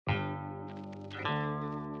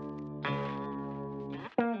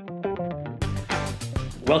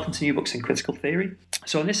Welcome to New Books in Critical Theory.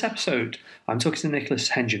 So in this episode, I'm talking to Nicholas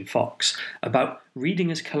Hengen Fox about reading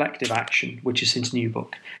as collective action, which is his new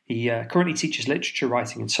book. He currently teaches literature,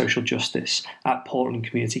 writing and social justice at Portland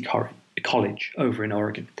Community College over in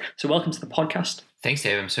Oregon. So welcome to the podcast. Thanks,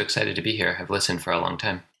 Dave. I'm so excited to be here. I've listened for a long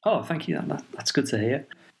time. Oh, thank you. That's good to hear.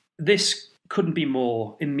 This couldn't be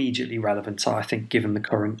more immediately relevant, I think, given the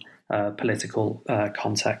current political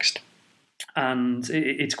context. And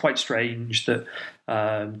it's quite strange that,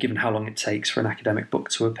 given how long it takes for an academic book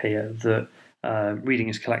to appear, that reading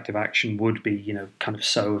as collective action would be, kind of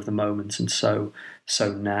so of the moment and so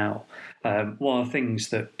now. One of the things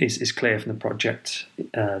that is clear from the project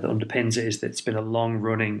that underpins it is that it's been a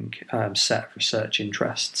long-running set of research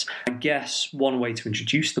interests. I guess one way to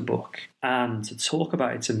introduce the book and to talk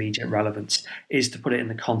about its immediate relevance is to put it in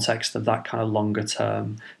the context of that kind of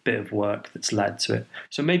longer-term bit of work that's led to it.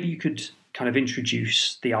 So maybe you could kind of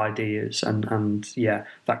introduce the ideas and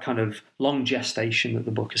that kind of long gestation that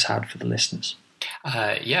the book has had for the listeners.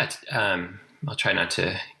 I'll try not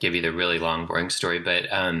to give you the really long, boring story, but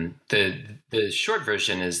the short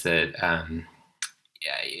version is that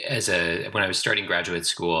when I was starting graduate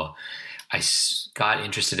school, I got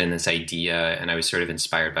interested in this idea, and I was sort of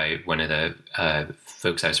inspired by one of the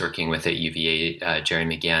folks I was working with at UVA, Jerry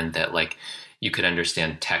McGann, that like you could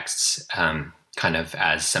understand texts kind of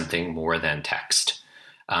as something more than text,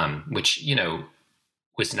 which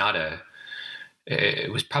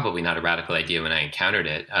was probably not a radical idea when I encountered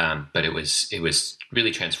it, but it was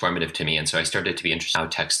really transformative to me. And so I started to be interested in how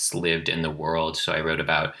texts lived in the world. So I wrote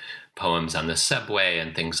about poems on the subway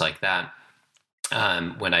and things like that.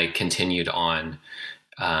 When I continued on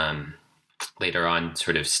later on,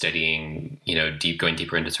 sort of studying, going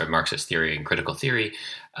deeper into sort of Marxist theory and critical theory,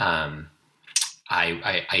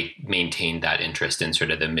 I maintained that interest in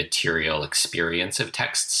sort of the material experience of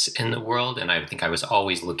texts in the world. And I think I was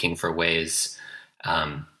always looking for ways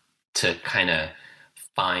to kind of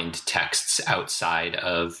find texts outside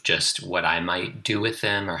of just what I might do with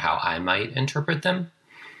them or how I might interpret them.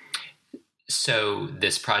 So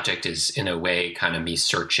this project is in a way kind of me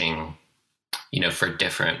searching, for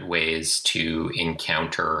different ways to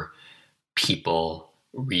encounter people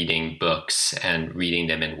reading books and reading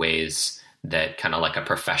them in ways that kind of like a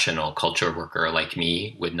professional culture worker like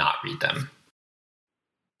me would not read them.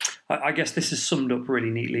 I guess this is summed up really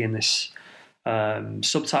neatly in this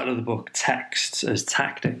subtitle of the book, Texts as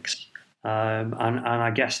Tactics. And I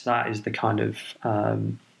guess that is the kind of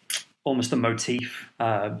almost the motif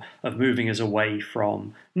of moving us away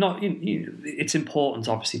from, it's important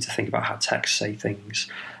obviously to think about how texts say things,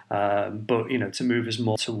 but to move us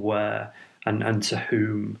more to where and to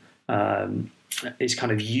whom is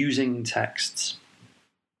kind of using texts.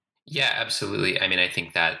 Yeah, absolutely. I mean, I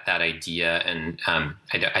think that idea, and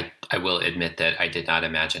I will admit that I did not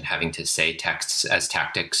imagine having to say texts as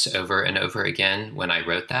tactics over and over again when I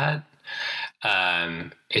wrote that.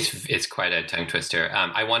 It's quite a tongue twister.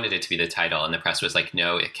 I wanted it to be the title, and the press was like,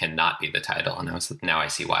 "No, it cannot be the title." And now I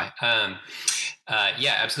see why.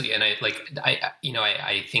 Yeah, absolutely. And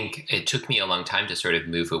I think it took me a long time to sort of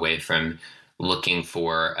move away from looking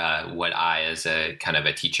for what I, as a kind of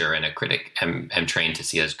a teacher and a critic, am trained to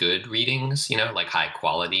see as good readings, like high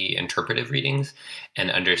quality interpretive readings,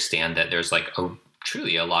 and understand that there's like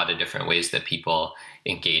truly a lot of different ways that people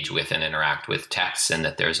engage with and interact with texts, and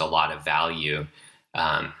that there's a lot of value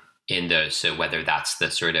in those. So whether that's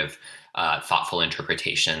the sort of thoughtful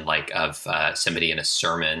interpretation like of somebody in a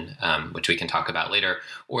sermon, which we can talk about later,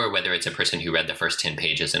 or whether it's a person who read the first 10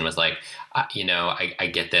 pages and was like, I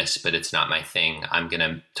get this, but it's not my thing. I'm going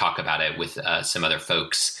to talk about it with some other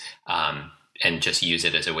folks and just use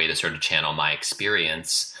it as a way to sort of channel my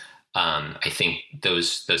experience. I think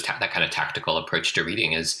that kind of tactical approach to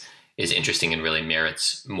reading is interesting and really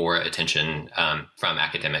merits more attention from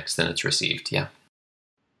academics than it's received. Yeah.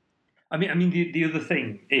 I mean, the other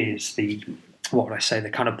thing is the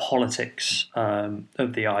kind of politics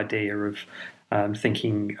of the idea of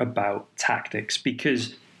thinking about tactics,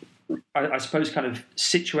 because I suppose kind of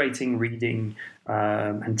situating reading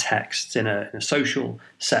and texts in a social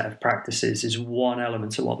set of practices is one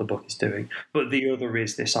element of what the book is doing, but the other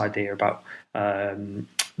is this idea about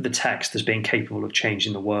the text as being capable of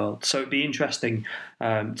changing the world. So it'd be interesting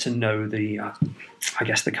to know the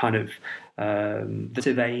kind of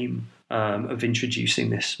the aim of introducing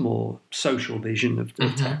this more social vision of the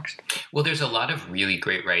text. Well, there's a lot of really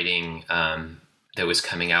great writing that was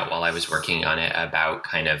coming out while I was working on it about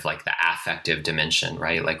kind of like the affective dimension,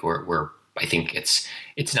 right? Like we're I think it's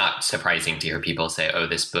not surprising to hear people say, "Oh,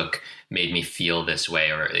 this book made me feel this way,"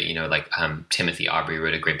 or like Timothy Aubrey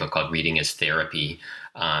wrote a great book called "Reading as Therapy,"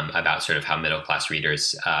 about sort of how middle class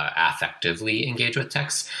readers affectively engage with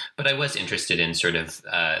texts. But I was interested in sort of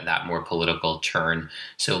that more political turn,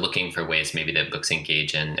 so looking for ways maybe that books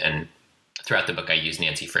engage in. And throughout the book, I use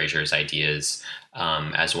Nancy Fraser's ideas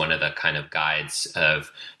as one of the kind of guides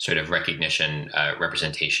of sort of recognition,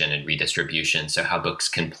 representation, and redistribution. So how books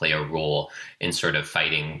can play a role in sort of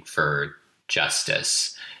fighting for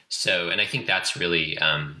justice. So, and I think that's really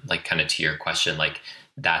like kind of to your question, like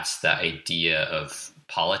that's the idea of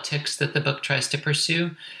politics that the book tries to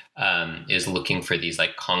pursue, is looking for these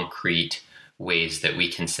like concrete ways that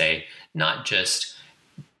we can say, not just,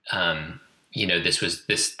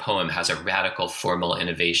 this poem has a radical formal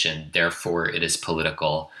innovation, therefore it is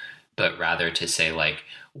political, but rather to say like,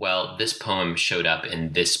 well, this poem showed up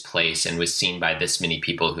in this place and was seen by this many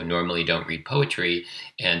people who normally don't read poetry.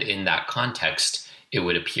 And in that context, it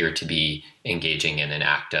would appear to be engaging in an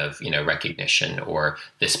act of, recognition, or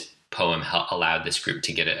this poem allowed this group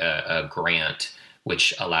to get a grant,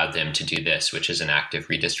 which allowed them to do this, which is an act of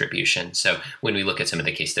redistribution. So when we look at some of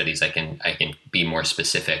the case studies, I can be more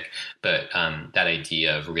specific, but that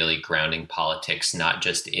idea of really grounding politics, not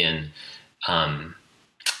just in,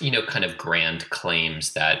 kind of grand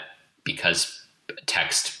claims that because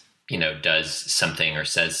text, does something or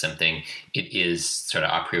says something, it is sort of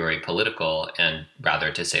a priori political, and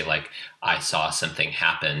rather to say like, I saw something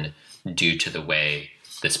happen due to the way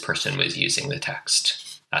this person was using the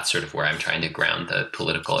text. That's sort of where I'm trying to ground the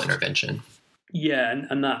political intervention. Yeah,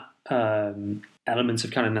 and that element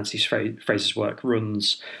of kind of Nancy Fraser's work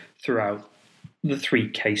runs throughout the three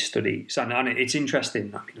case studies, and it's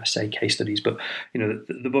interesting. I mean, I say case studies, but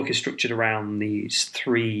the book is structured around these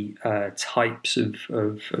three types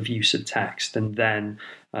of use of text, and then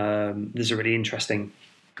there's a really interesting,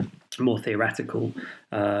 more theoretical,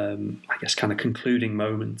 I guess, kind of concluding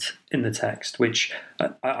moment in the text, which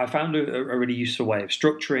I found a really useful way of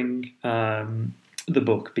structuring the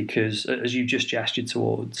book, because as you just gestured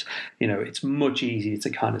towards, it's much easier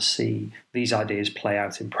to kind of see these ideas play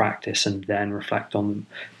out in practice and then reflect on them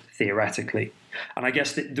theoretically. And I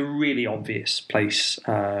guess the really obvious place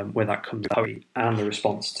where that comes poetry and the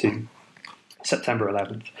response to September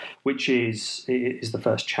 11th, which is the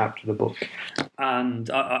first chapter of the book. And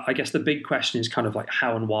I guess the big question is kind of like,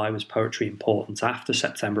 how and why was poetry important after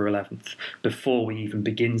September 11th, before we even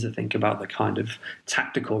begin to think about the kind of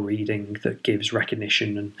tactical reading that gives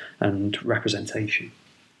recognition and representation?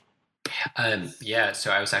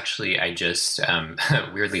 So I just,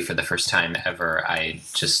 weirdly for the first time ever, I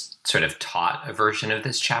just sort of taught a version of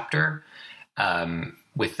this chapter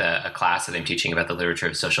with a class that I'm teaching about the literature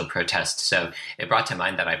of social protest. So it brought to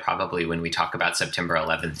mind that I probably, when we talk about September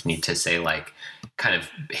 11th, need to say like, kind of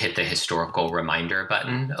hit the historical reminder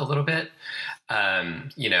button a little bit.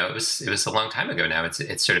 It was a long time ago now.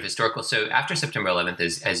 It's sort of historical. So after September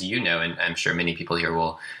 11th, as you know, and I'm sure many people here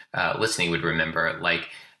will listening would remember, like,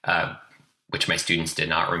 which my students did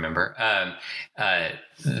not remember.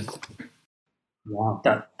 Wow,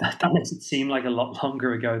 that makes it seem like a lot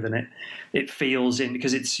longer ago than it feels, in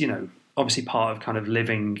because it's obviously part of kind of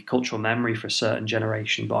living cultural memory for a certain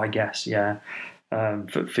generation. But I guess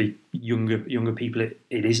for younger people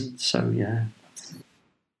it isn't. So yeah.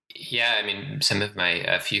 Yeah, I mean, some of my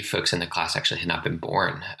a few folks in the class actually had not been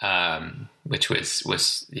born, which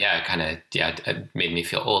was it made me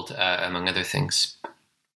feel old, among other things.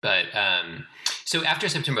 But so after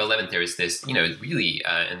September 11th, there was this, really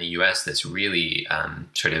in the U.S., this really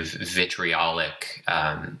sort of vitriolic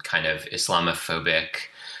kind of Islamophobic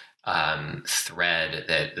thread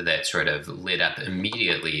that sort of lit up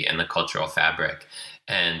immediately in the cultural fabric.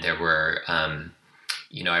 And there were, I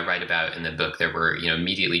write about in the book, there were,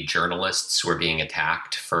 immediately journalists were being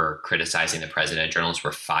attacked for criticizing the president. Journalists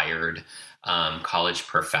were fired. College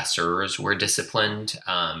professors were disciplined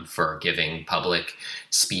for giving public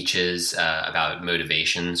speeches about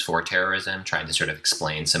motivations for terrorism, trying to sort of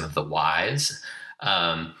explain some of the whys.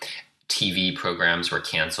 TV programs were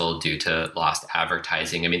canceled due to lost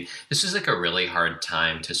advertising. I mean, this was like a really hard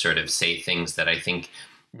time to sort of say things that I think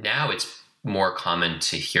now it's more common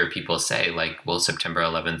to hear people say, like, well, September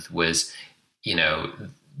 11th was,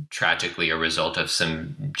 tragically a result of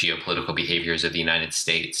some geopolitical behaviors of the United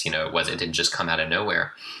States. It didn't just come out of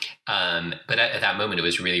nowhere. But at that moment, it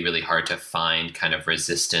was really, really hard to find kind of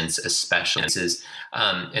resistance, especially.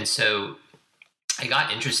 And so I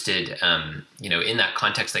got interested, in that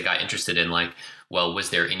context, I got interested in like, well, was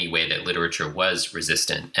there any way that literature was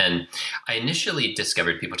resistant? And I initially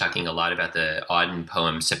discovered people talking a lot about the Auden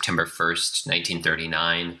poem, September 1st,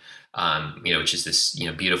 1939, which is this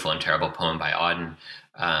beautiful and terrible poem by Auden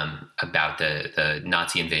about the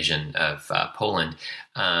Nazi invasion of Poland,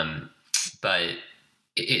 but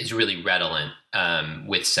it's really redolent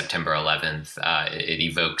with September 11th. It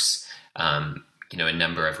evokes a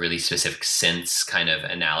number of really specific sense kind of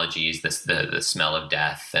analogies, the smell of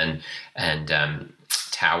death and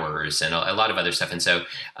towers and a lot of other stuff. And so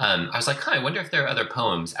I was like, I wonder if there are other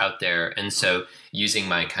poems out there. And so using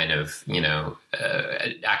my kind of,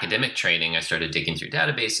 academic training, I started digging through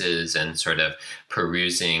databases and sort of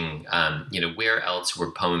perusing, where else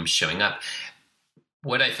were poems showing up.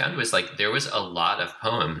 What I found was there was a lot of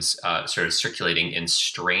poems sort of circulating in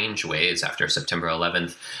strange ways after September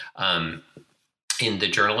 11th. In the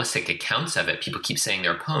journalistic accounts of it, people keep saying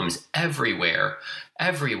there are poems everywhere.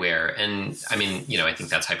 And I mean, I think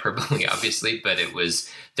that's hyperbole, obviously, but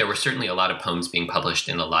there were certainly a lot of poems being published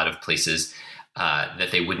in a lot of places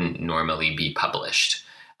that they wouldn't normally be published,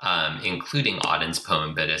 including Auden's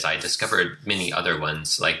poem. But as I discovered, many other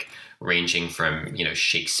ones, ranging from,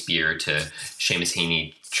 Shakespeare to Seamus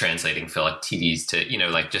Heaney translating Philoctetes to,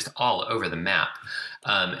 just all over the map.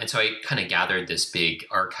 And so I kind of gathered this big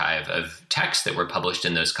archive of texts that were published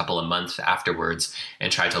in those couple of months afterwards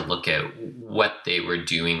and tried to look at what they were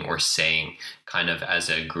doing or saying kind of as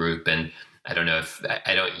a group. And I don't know if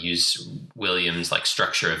I don't use Williams'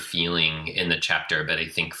 structure of feeling in the chapter, but I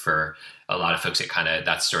think for a lot of folks,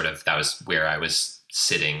 that was where I was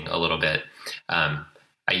sitting a little bit. I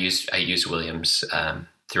use Williams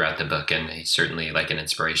throughout the book, and he's certainly an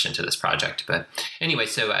inspiration to this project. But anyway,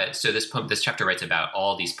 so this chapter writes about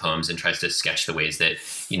all these poems and tries to sketch the ways that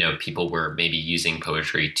people were maybe using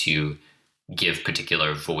poetry to give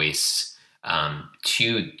particular voice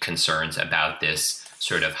to concerns about this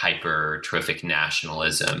sort of hypertrophic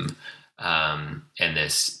nationalism and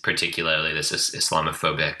particularly this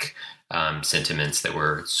Islamophobic sentiments that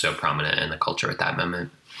were so prominent in the culture at that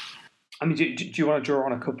moment. I mean, do you want to draw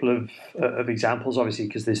on a couple of examples, obviously,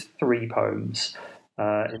 because there's 3 poems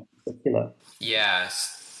in particular?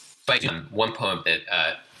 Yes. But one poem that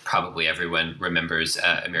probably everyone remembers,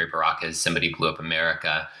 Amiri Baraka's Somebody Blew Up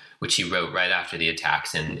America, which he wrote right after the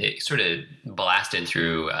attacks, and it sort of blasted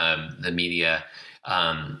through the media,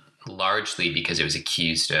 largely because it was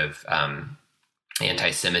accused of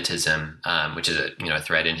anti-Semitism, which is a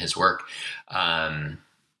thread in his work.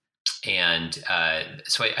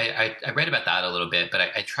 So I read about that a little bit, but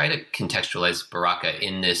I try to contextualize Baraka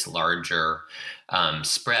in this larger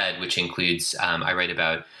spread, which includes, I write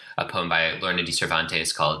about a poem by Lorna de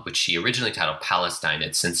Cervantes which she originally titled Palestine.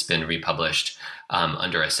 It's since been republished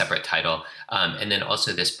under a separate title. And then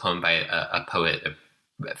also this poem by a poet, a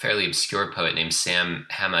fairly obscure poet named Sam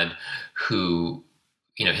Hamad, who,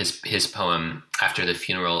 his poem After the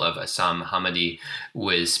Funeral of Assam Hamadi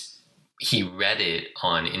he read it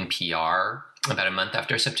on NPR about a month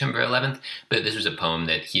after September 11th, but this was a poem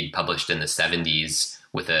that he'd published in the 70s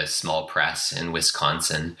with a small press in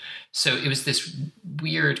Wisconsin. So it was this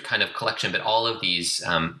weird kind of collection, but all of these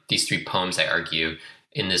 3 poems, I argue,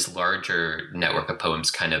 in this larger network of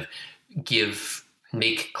poems kind of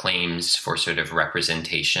make claims for sort of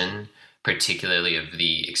representation, particularly of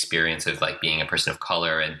the experience of being a person of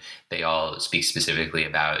color. And they all speak specifically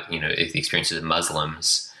about, the experiences of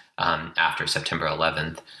Muslims after September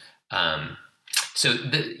 11th.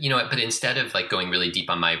 But instead of going really deep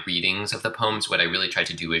on my readings of the poems, what I really tried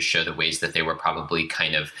to do is show the ways that they were probably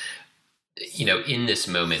kind of, in this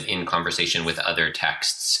moment in conversation with other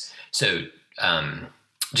texts. So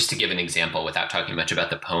just to give an example without talking much about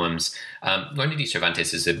the poems, Lorna de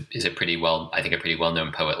Cervantes is a pretty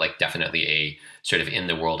well-known poet, definitely a sort of in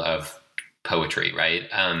the world of poetry, right?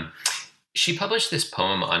 She published this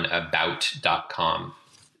poem on about.com.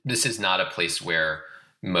 This is not a place where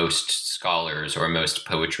most scholars or most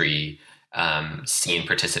poetry scene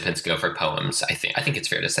participants go for poems. I think it's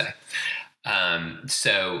fair to say.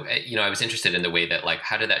 So I was interested in the way that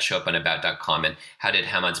how did that show up on about.com, and how did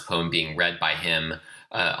Hamad's poem being read by him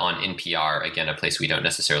on NPR, again, a place we don't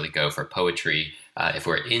necessarily go for poetry if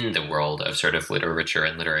we're in the world of sort of literature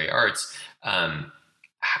and literary arts,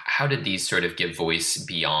 how did these sort of give voice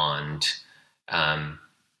beyond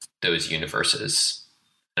those universes?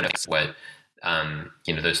 And that's what,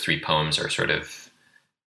 those 3 poems are sort of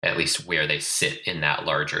at least where they sit in that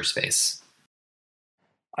larger space.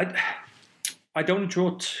 I don't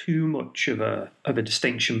draw too much of a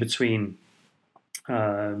distinction between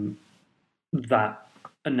that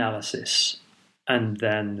analysis and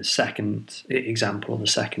then the second example, or the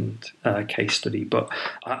second case study. But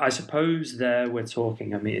I suppose there we're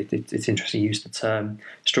talking, I mean, it's interesting you use the term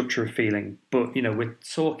structure of feeling, but, we're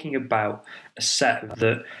talking about a set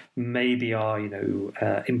that maybe are,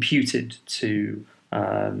 imputed to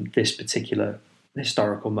this particular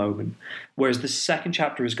historical moment. Whereas the second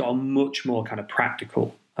chapter has got a much more kind of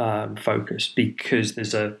practical focus, because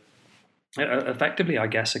there's effectively, I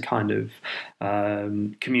guess, a kind of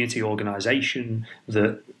community organization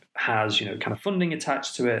that has, kind of funding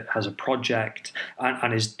attached to it, has a project,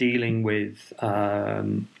 and is dealing with, a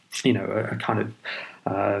kind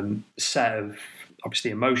of set of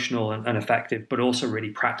obviously emotional and effective, but also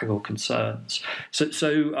really practical concerns.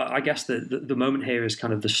 So I guess the moment here is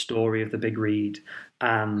kind of the story of the Big Read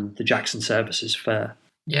and the Jackson Services Fair.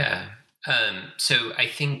 Yeah. So I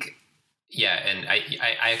think, and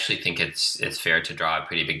I actually think it's fair to draw a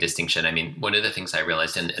pretty big distinction. I mean, one of the things I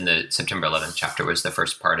realized in the September 11th chapter was the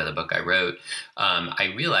first part of the book I wrote.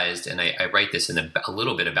 I realized, and I write this a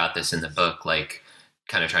little bit about this in the book, like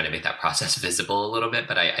kind of trying to make that process visible a little bit.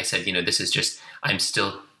 But I said, this is just, I'm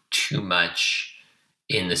still too much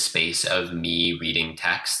in the space of me reading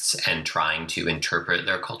texts and trying to interpret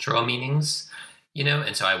their cultural meanings,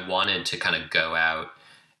 and so I wanted to kind of go out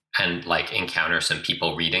and like encounter some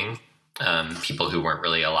people reading, people who weren't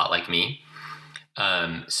really a lot like me.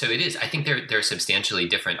 So it is, I think they're substantially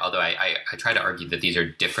different, although I try to argue that these are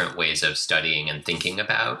different ways of studying and thinking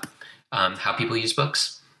about how people use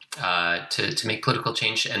books to make political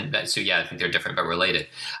change. And I think they're different but related.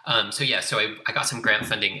 So I got some grant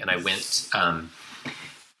funding, and I went,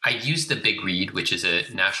 I used the Big Read, which is a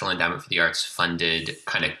National Endowment for the Arts funded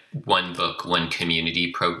kind of one book, one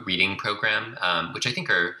community reading program, which I think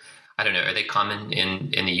are they common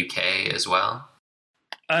in the UK as well?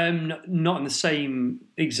 Not in the same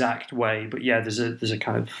exact way, but yeah, there's a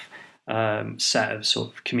kind of set of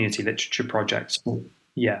sort of community literature projects.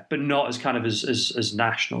 Yeah, but not as kind of as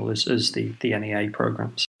national as the NEA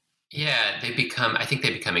programs. Yeah, I think they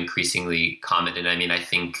become increasingly common. And I mean, I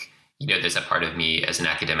think, there's a part of me as an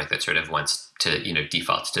academic that sort of wants to,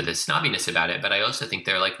 defaults to the snobbiness about it. But I also think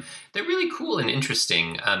they're really cool and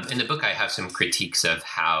interesting. In the book, I have some critiques of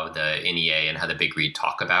how the NEA and how the Big Read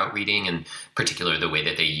talk about reading, and particularly the way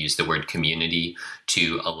that they use the word community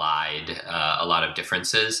to elide a lot of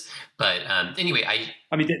differences. But anyway,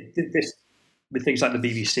 I mean, this with things like the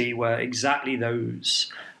BBC, where exactly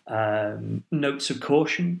those notes of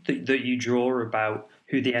caution that you draw about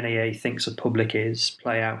who the NEA thinks a public is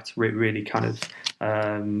play out really kind of,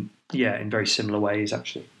 in very similar ways,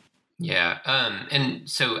 actually. Yeah. And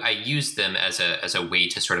so I used them as a way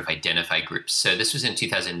to sort of identify groups. So this was in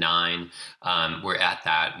 2009. We're at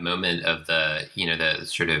that moment of the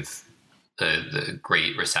sort of the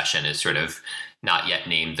Great Recession is sort of not yet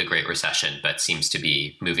named the Great Recession, but seems to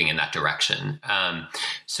be moving in that direction.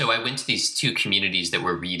 So I went to these two communities that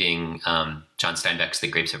were reading John Steinbeck's The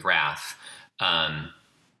Grapes of Wrath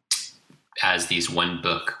as these one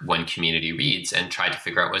book, one community reads, and tried to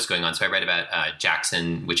figure out what was going on. So I read about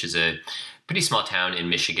Jackson, which is a pretty small town in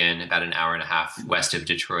Michigan, about an hour and a half west of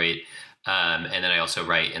Detroit. And then I also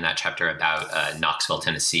write in that chapter about Knoxville,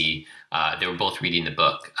 Tennessee. They were both reading the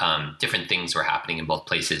book. Different things were happening in both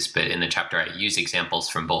places, but in the chapter I use examples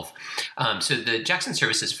from both. So the Jackson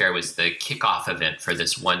Services Fair was the kickoff event for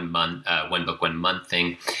this 1 month, one book, 1 month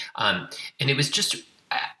thing. And it was just,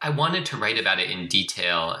 I wanted to write about it in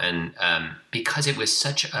detail, and because it was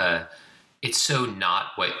it's so not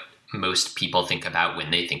what most people think about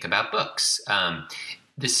when they think about books.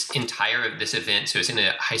 This event, so it's in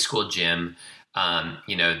a high school gym.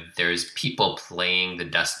 There's people playing the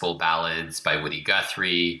Dust Bowl Ballads by Woody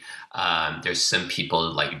Guthrie. There's some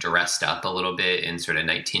people like dressed up a little bit in sort of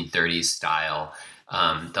 1930s style.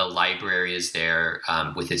 The library is there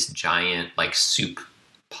with this giant like soup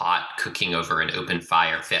pot cooking over an open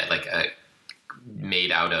fire,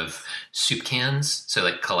 made out of soup cans. So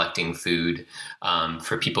like collecting food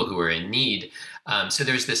for people who are in need. So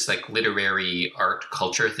there's this like literary art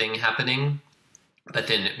culture thing happening. But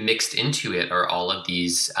then mixed into it are all of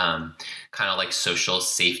these kind of like social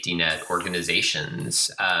safety net organizations.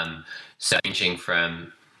 So ranging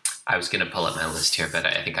from, I was going to pull up my list here, but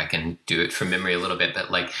I think I can do it from memory a little bit.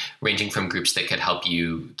 But like ranging from groups that could help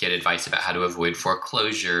you get advice about how to avoid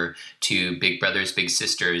foreclosure, to Big Brothers Big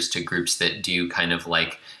Sisters, to groups that do kind of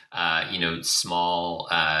like small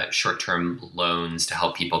short-term loans to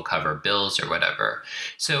help people cover bills or whatever.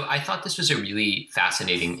 So I thought this was a really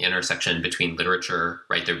fascinating intersection between literature,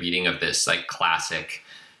 right? The reading of this like classic,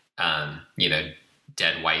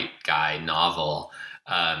 dead white guy novel,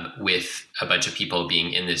 with a bunch of people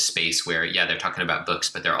being in this space where, yeah, they're talking about books,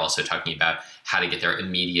 but they're also talking about how to get their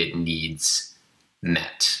immediate needs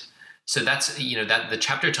met. So that's, that the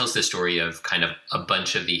chapter tells the story of kind of a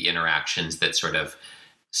bunch of the interactions that sort of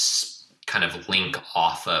kind of link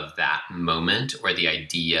off of that moment, or the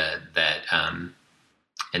idea that,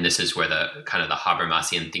 and this is where the kind of the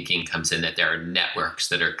Habermasian thinking comes in, that there are networks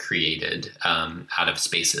that are created out of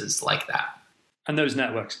spaces like that. And those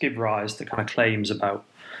networks give rise to kind of claims about,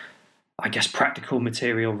 I guess, practical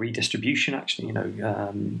material redistribution, actually,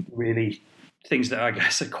 really things that I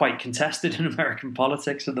guess are quite contested in American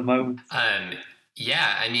politics at the moment.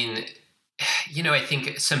 Yeah, I mean, I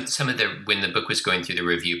think some of when the book was going through the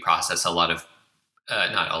review process, some of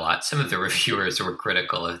the reviewers were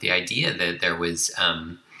critical of the idea that there was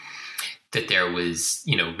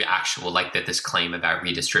actual, like, that this claim about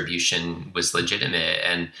redistribution was legitimate.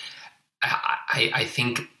 And I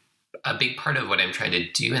think a big part of what I'm trying to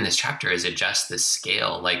do in this chapter is adjust the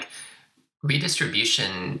scale. Like,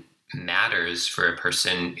 redistribution matters for a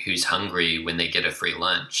person who's hungry when they get a free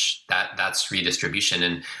lunch. That's redistribution.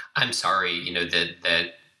 And I'm sorry,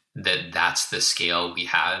 that's the scale we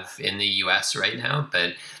have in the US right now,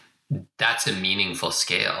 but that's a meaningful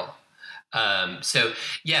scale. So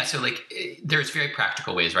there's very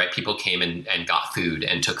practical ways, right? People came and got food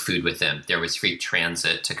and took food with them. There was free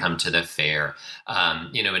transit to come to the fair.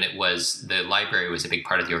 And the library was a big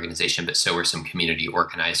part of the organization, but so were some community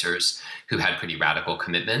organizers who had pretty radical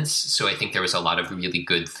commitments. So I think there was a lot of really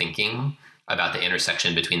good thinking about the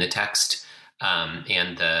intersection between the text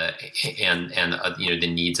and the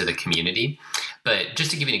needs of the community. But just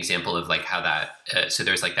to give you an example of like how that, so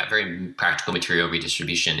there's like that very practical material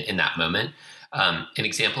redistribution in that moment. An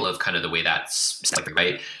example of kind of the way that's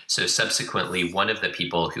right. So subsequently, one of the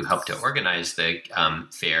people who helped to organize the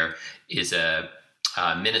fair is a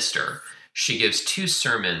minister. She gives 2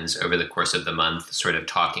 sermons over the course of the month, sort of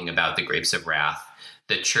talking about the grapes of wrath.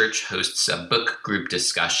 The church hosts a book group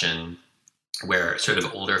discussion where sort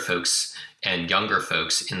of older folks and younger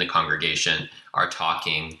folks in the congregation are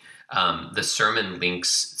talking. The sermon links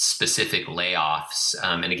specific layoffs.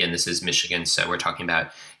 And again, this is Michigan, so we're talking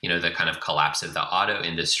about, the kind of collapse of the auto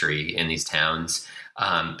industry in these towns,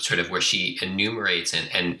 sort of where she enumerates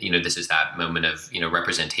and this is that moment of,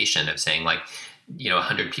 representation of saying, like,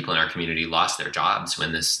 100 people in our community lost their jobs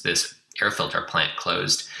when this air filter plant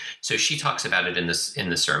closed. So she talks about it in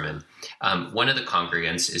the sermon. One of the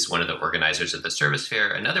congregants is one of the organizers of the service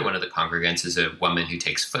fair. Another one of the congregants is a woman who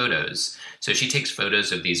takes photos. So she takes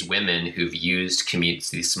photos of these women who've used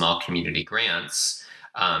these small community grants,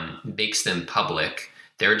 makes them public.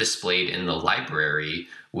 They're displayed in the library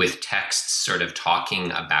with texts sort of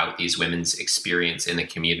talking about these women's experience in the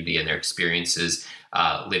community and their experiences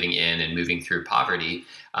living in and moving through poverty.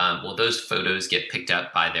 Well, those photos get picked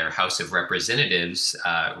up by their House of Representatives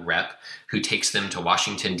rep, who takes them to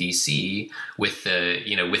Washington, D.C. with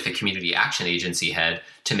the Community Action Agency head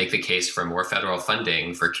to make the case for more federal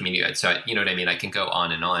funding for community. So, you know what I mean? I can go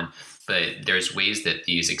on and on, but there's ways that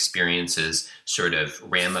these experiences sort of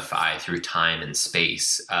ramify through time and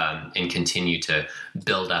space and continue to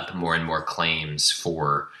build up more and more claims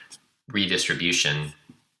for redistribution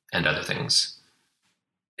and other things.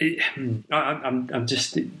 I'm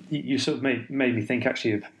just, you sort of made me think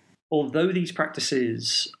actually of, although these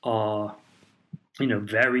practices are,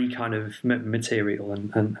 very kind of material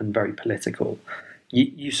and very political,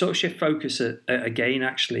 you sort of shift focus again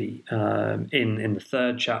actually in the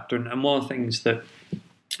 3rd chapter, and one of the things that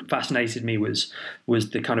fascinated me was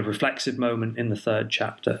the kind of reflexive moment in the 3rd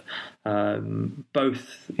chapter,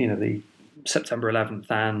 both the September 11th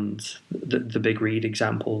and the Big Read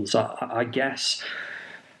examples. I guess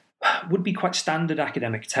would be quite standard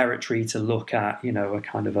academic territory to look at, a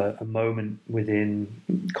kind of a moment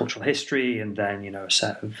within cultural history, and then, a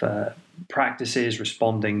set of practices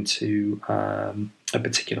responding to a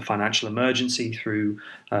particular financial emergency through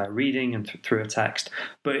reading and through a text.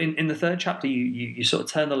 But in the 3rd chapter, you sort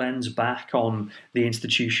of turn the lens back on the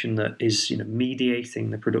institution that is,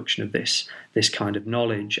 mediating the production of this kind of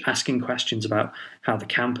knowledge, asking questions about how the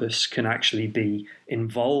campus can actually be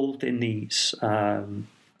involved in these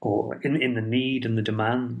or in the need and the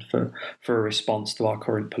demand for a response to our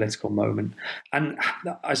current political moment. And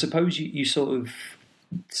I suppose you sort of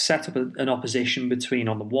set up an opposition between,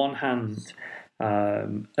 on the one hand,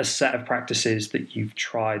 a set of practices that you've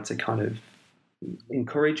tried to kind of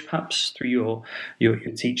encourage, perhaps through your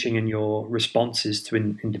teaching and your responses to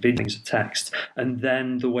individuals of text, and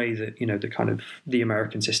then the way that the kind of the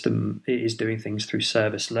American system is doing things through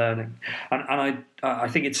service learning. And I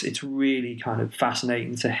think it's really kind of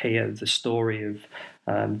fascinating to hear the story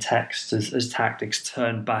of text as tactics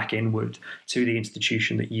turn back inward to the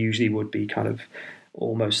institution that usually would be kind of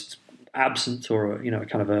almost absent, or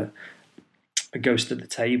kind of a ghost at the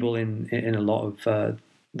table in a lot of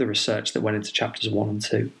the research that went into chapters 1 and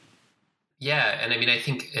 2. Yeah, and I mean, I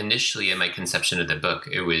think initially in my conception of the book,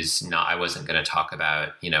 it was not, I wasn't going to talk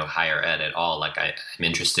about, higher ed at all. Like I'm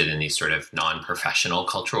interested in these sort of non-professional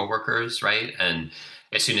cultural workers, right? And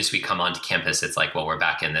as soon as we come onto campus, it's like, well, we're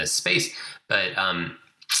back in this space. But,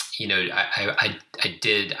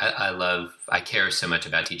 I care so much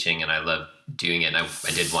about teaching, and I love doing it. And I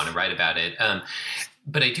did want to write about it.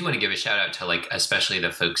 But I do want to give a shout out to especially the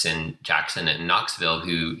folks in Jackson and Knoxville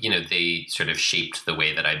who, they sort of shaped the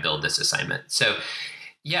way that I build this assignment. So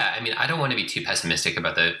yeah, I mean, I don't want to be too pessimistic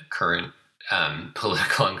about the current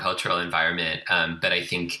political and cultural environment. But I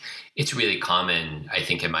think it's really common, I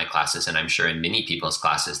think, in my classes, and I'm sure in many people's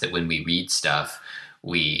classes, that when we read stuff,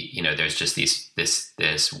 there's just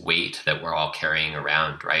this weight that we're all carrying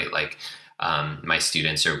around, right? Like my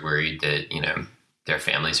students are worried that, their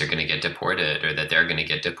families are going to get deported, or that they're going to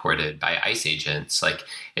get deported by ICE agents. Like,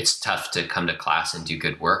 it's tough to come to class and do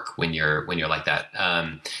good work when you're like that,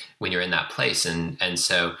 when you're in that place. And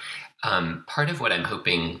so part of what I'm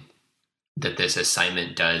hoping that this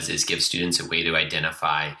assignment does is give students a way to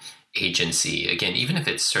identify agency, again, even if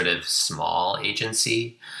it's sort of small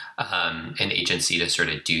agency, an agency to sort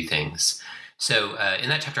of do things. So in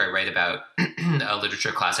that chapter, I write about a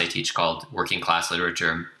literature class I teach called Working Class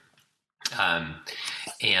Literature.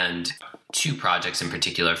 And two projects in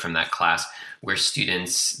particular from that class where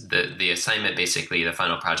students, the assignment, basically the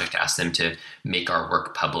final project, asked them to make our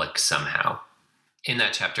work public somehow. In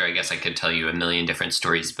that chapter, I guess I could tell you a million different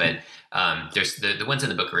stories, but there's the ones in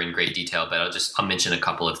the book are in great detail, but I'll mention a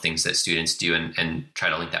couple of things that students do and try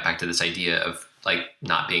to link that back to this idea of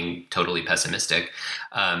not being totally pessimistic.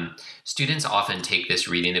 Students often take this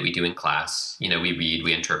reading that we do in class. We read,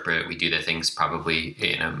 we interpret, we do the things probably,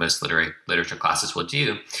 most literature classes will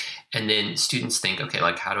do. And then students think, okay,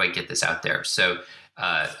 how do I get this out there? So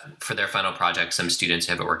for their final project, some students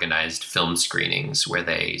have organized film screenings where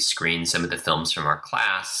they screen some of the films from our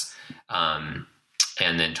class, and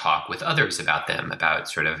then talk with others about them, about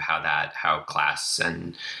sort of how class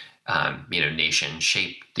and nation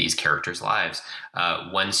shape these characters' lives.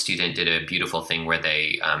 One student did a beautiful thing where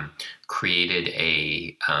they created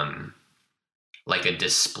a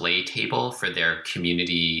display table for their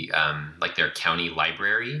community, their county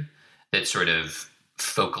library, that sort of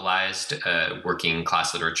focalized working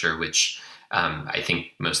class literature, which I think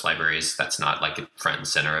most libraries, that's not front and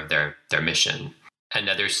center of their mission.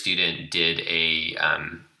 Another student did a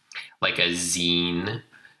zine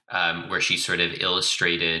where she sort of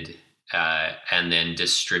illustrated and then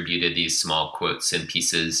distributed these small quotes and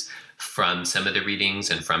pieces from some of the readings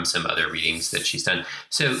and from some other readings that she's done.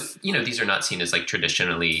 So, these are not seen as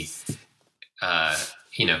traditionally,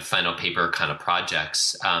 final paper kind of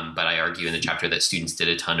projects. But I argue in the chapter that students did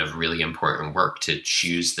a ton of really important work to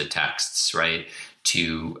choose the texts, right?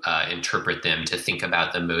 To interpret them, to think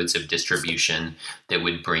about the modes of distribution that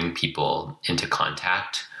would bring people into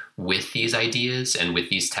contact with these ideas and with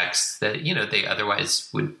these texts that, they otherwise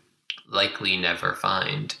would likely never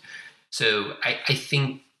find. So I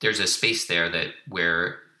think there's a space there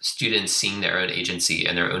where students seeing their own agency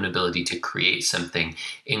and their own ability to create something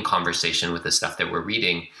in conversation with the stuff that we're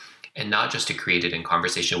reading, and not just to create it in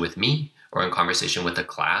conversation with me or in conversation with a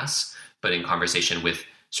class, but in conversation with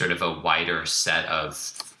sort of a wider set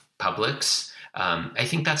of publics. I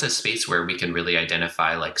think that's a space where we can really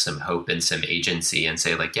identify some hope and some agency and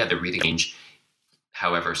say the reading range,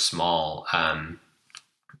 however small,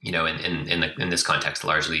 in this context,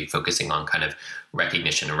 largely focusing on kind of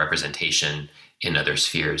recognition and representation in other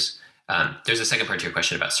spheres. There's a second part to your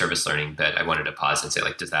question about service learning, but I wanted to pause and say,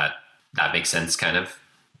 does that make sense, kind of?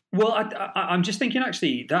 Well, I'm just thinking,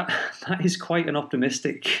 actually, that is quite an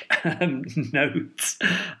optimistic note.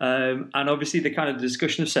 And obviously the kind of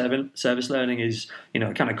discussion of service learning is,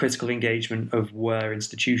 a kind of critical engagement of where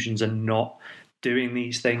institutions are not doing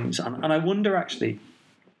these things. And I wonder, actually,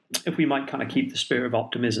 if we might kind of keep the spirit of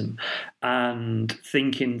optimism and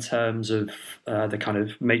think in terms of the kind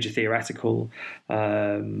of major theoretical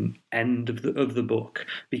end of the book,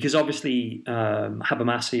 because obviously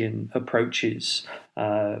Habermasian approaches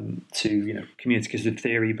to communicative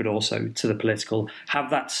theory, but also to the political, have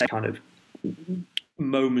that same kind of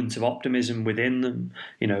moment of optimism within them.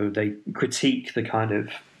 They critique the kind of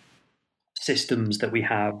systems that we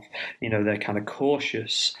have. They're kind of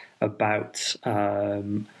cautious about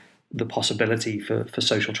the possibility for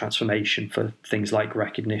social transformation, for things like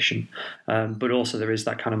recognition, but also there is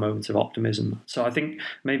that kind of moment of optimism. So I think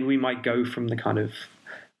maybe we might go from the kind of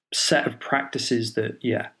set of practices that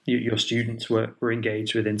your students were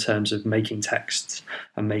engaged with in terms of making texts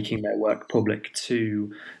and making their work public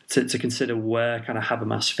to consider where kind of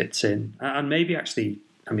Habermas fits in, and maybe actually,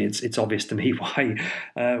 I mean, it's obvious to me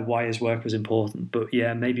why his work was important, but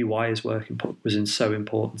maybe why his work was so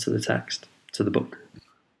important to the text, to the book.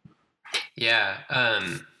 Yeah,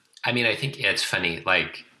 I mean, I think it's funny,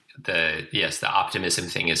 like the optimism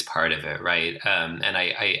thing is part of it, right? And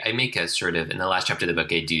I make a sort of, in the last chapter of the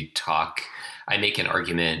book, I make an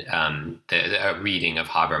argument, a reading of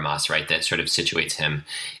Habermas, right, that sort of situates him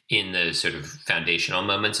in the sort of foundational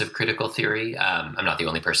moments of critical theory. I'm not the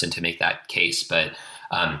only person to make that case, but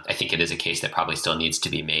I think it is a case that probably still needs to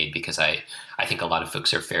be made, because I think a lot of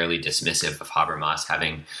folks are fairly dismissive of Habermas,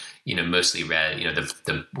 having mostly read,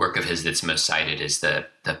 the work of his that's most cited is the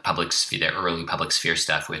public sphere, the early public sphere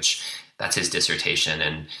stuff, which that's his dissertation.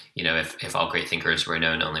 And, if all great thinkers were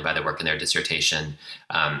known only by the work in their dissertation,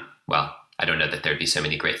 well, I don't know that there'd be so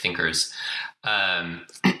many great thinkers.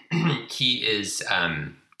 He is,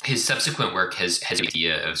 his subsequent work has the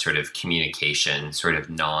idea of sort of communication, sort of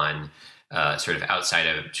sort of outside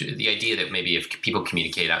of the idea that maybe if people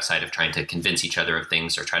communicate outside of trying to convince each other of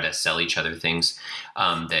things or try to sell each other things,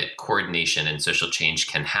 that coordination and social change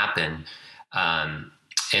can happen. And,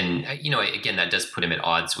 again, that does put him at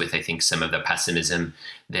odds with, I think, some of the pessimism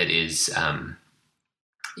that is, that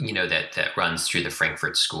runs through the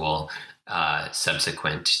Frankfurt School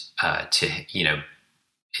subsequent to,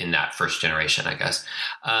 in that first generation, I guess.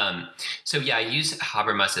 So I use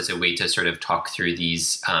Habermas as a way to sort of talk through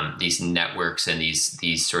these networks and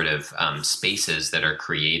these sort of spaces that are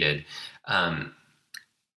created.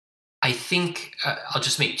 I think I'll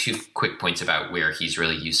just make two quick points about where he's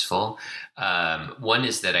really useful. One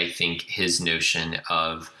is that I think his notion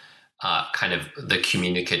of kind of the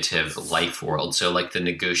communicative life world, so like the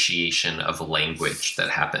negotiation of language that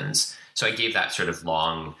happens. So I gave that sort of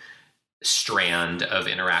long strand of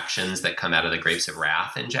interactions that come out of the Grapes of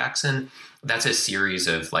Wrath in Jackson. That's a series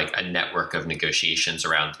of like a network of negotiations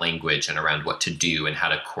around language and around what to do and how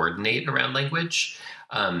to coordinate around language.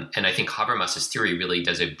 And I think Habermas's theory really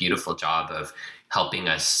does a beautiful job of helping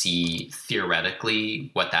us see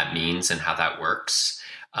theoretically what that means and how that works.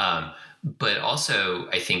 But also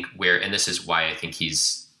I think and this is why I think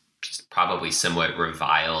he's probably somewhat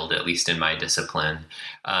reviled, at least in my discipline,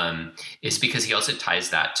 is because he also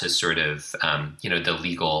ties that to sort of, the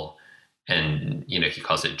legal and, he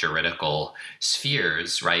calls it juridical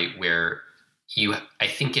spheres, right? Where I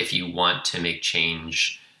think if you want to make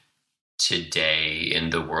change today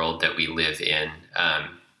in the world that we live in,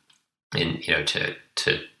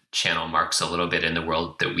 to channel Marx a little bit, in the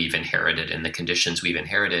world that we've inherited and the conditions we've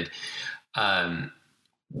inherited,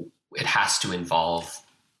 it has to involve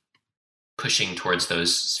pushing towards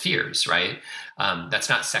those spheres, right? That's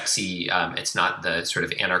not sexy. It's not the sort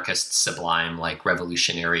of anarchist, sublime, like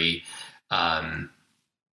revolutionary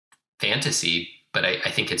fantasy, but I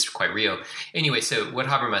think it's quite real. Anyway, so what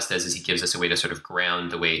Habermas does is he gives us a way to sort of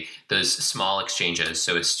ground the way those small exchanges,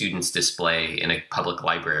 so a student's display in a public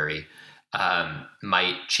library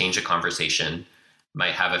might change a conversation,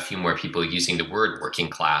 might have a few more people using the word working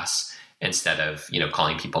class instead of,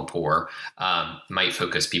 calling people poor, might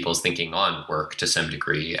focus people's thinking on work to some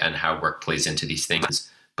degree and how work plays into these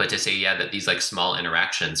things. But to say, that these like small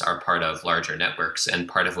interactions are part of larger networks, and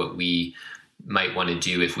part of what we might want to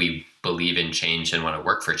do if we believe in change and want to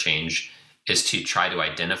work for change is to try to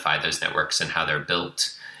identify those networks and how they're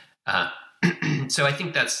built. So I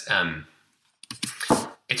think that's,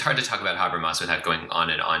 it's hard to talk about Habermas without going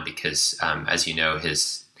on and on, because as you know,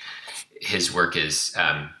 his work is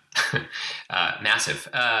massive,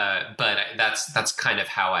 but that's kind of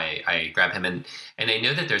how I grab him. And I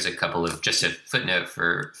know that there's a couple of, just a footnote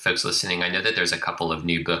for folks listening, I know that there's a couple of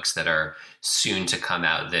new books that are soon to come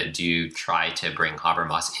out that do try to bring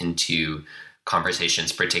Habermas into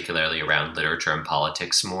conversations, particularly around literature and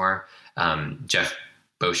politics more. Jeff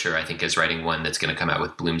Bosher, I think, is writing one that's going to come out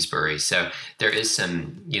with Bloomsbury. So there is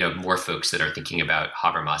some, more folks that are thinking about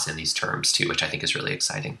Habermas in these terms too, which I think is really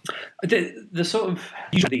exciting. The sort of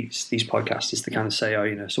usually these podcasts is to kind of say,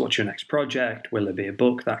 so what's your next project? Will there be a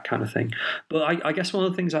book? That kind of thing. But I guess one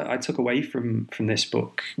of the things I took away from this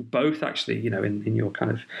book, both actually, in your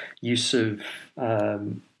kind of use of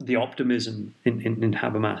the optimism in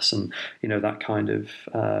Habermas and, that kind of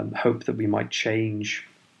hope that we might change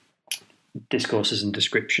discourses and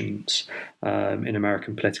descriptions in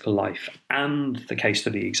American political life, and the case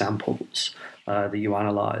study examples that you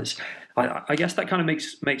analyse. I guess that kind of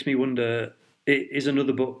makes me wonder, is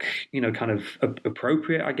another book, kind of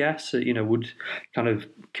appropriate, I guess? Would kind of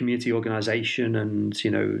community organisation and,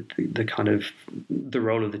 the kind of the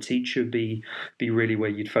role of the teacher be really where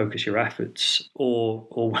you'd focus your efforts? Or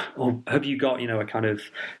have you got, a kind of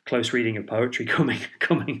close reading of poetry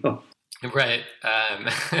coming up? Right.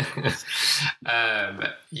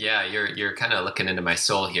 Yeah, you're kind of looking into my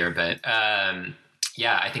soul here, but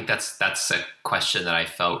yeah, I think that's a question that I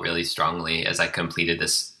felt really strongly as I completed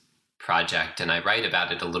this project, and I write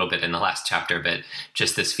about it a little bit in the last chapter, but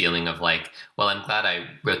just this feeling of like, well, I'm glad I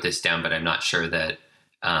wrote this down, but I'm not sure that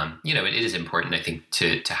it is important, I think,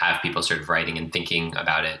 to have people sort of writing and thinking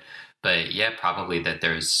about it. But yeah, probably that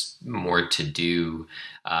there's more to do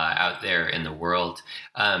out there in the world.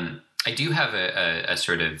 I do have a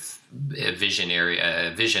sort of a vision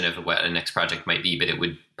of what a next project might be, but it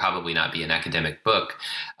would probably not be an academic book.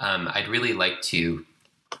 I'd really like to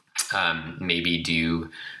maybe do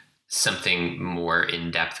something more in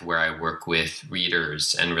depth where I work with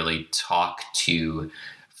readers and really talk to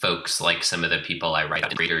folks, like some of the people I write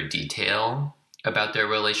in greater detail about their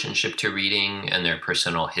relationship to reading and their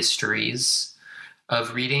personal histories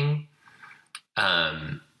of reading.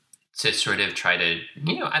 To sort of try to,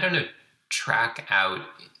 track out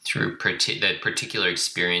through the particular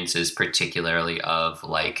experiences, particularly of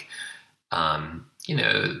like,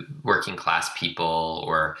 working class people,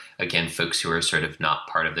 or again, folks who are sort of not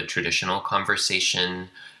part of the traditional conversation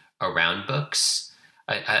around books.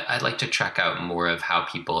 I'd like to track out more of how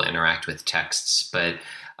people interact with texts. But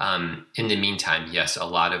in the meantime, yes, a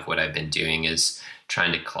lot of what I've been doing is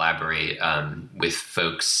trying to collaborate with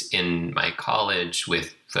folks in my college,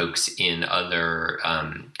 with folks in other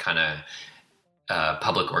kind of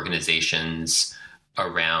public organizations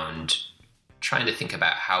around trying to think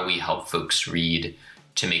about how we help folks read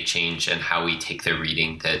to make change, and how we take the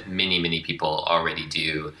reading that many, many people already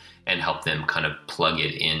do and help them kind of plug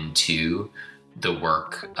it into the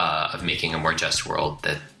work of making a more just world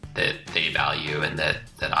that they value, and that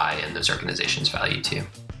I and those organizations value too.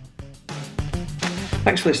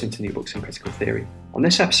 Thanks for listening to New Books in Critical Theory. On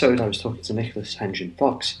this episode, I was talking to Nicholas Hengeon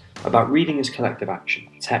Fox about reading as collective action,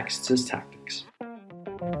 texts as tactics.